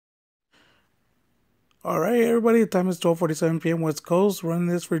All right, everybody. The time is 12:47 p.m. West Coast. Running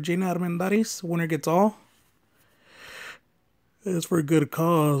this for Jana Armendariz. Winner gets all. It's for a good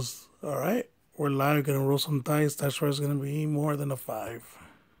cause. All right. We're live. Gonna roll some dice. That sure is gonna be more than a 5.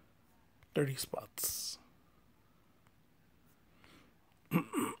 30 spots. All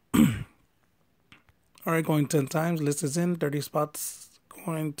right, going 10 times. List is in. 30 spots.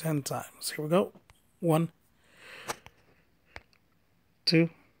 Going 10 times. Here we go. 1, 2,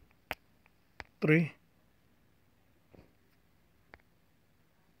 3,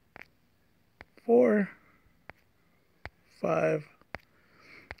 4, 5,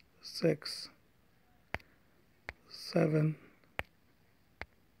 6, 7,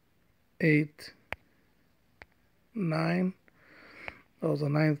 8, 9. That was the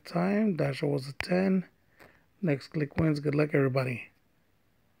 9th time. Dasher was a 10. Next click wins. Good luck, everybody.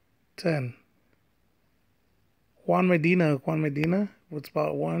 10. Juan Medina with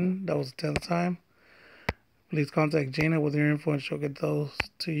spot 1. That was the 10th time. Please contact Jana with your info and she'll get those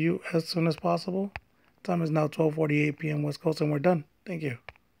to you as soon as possible. Time is now 12:48 p.m. West Coast and we're done. Thank you.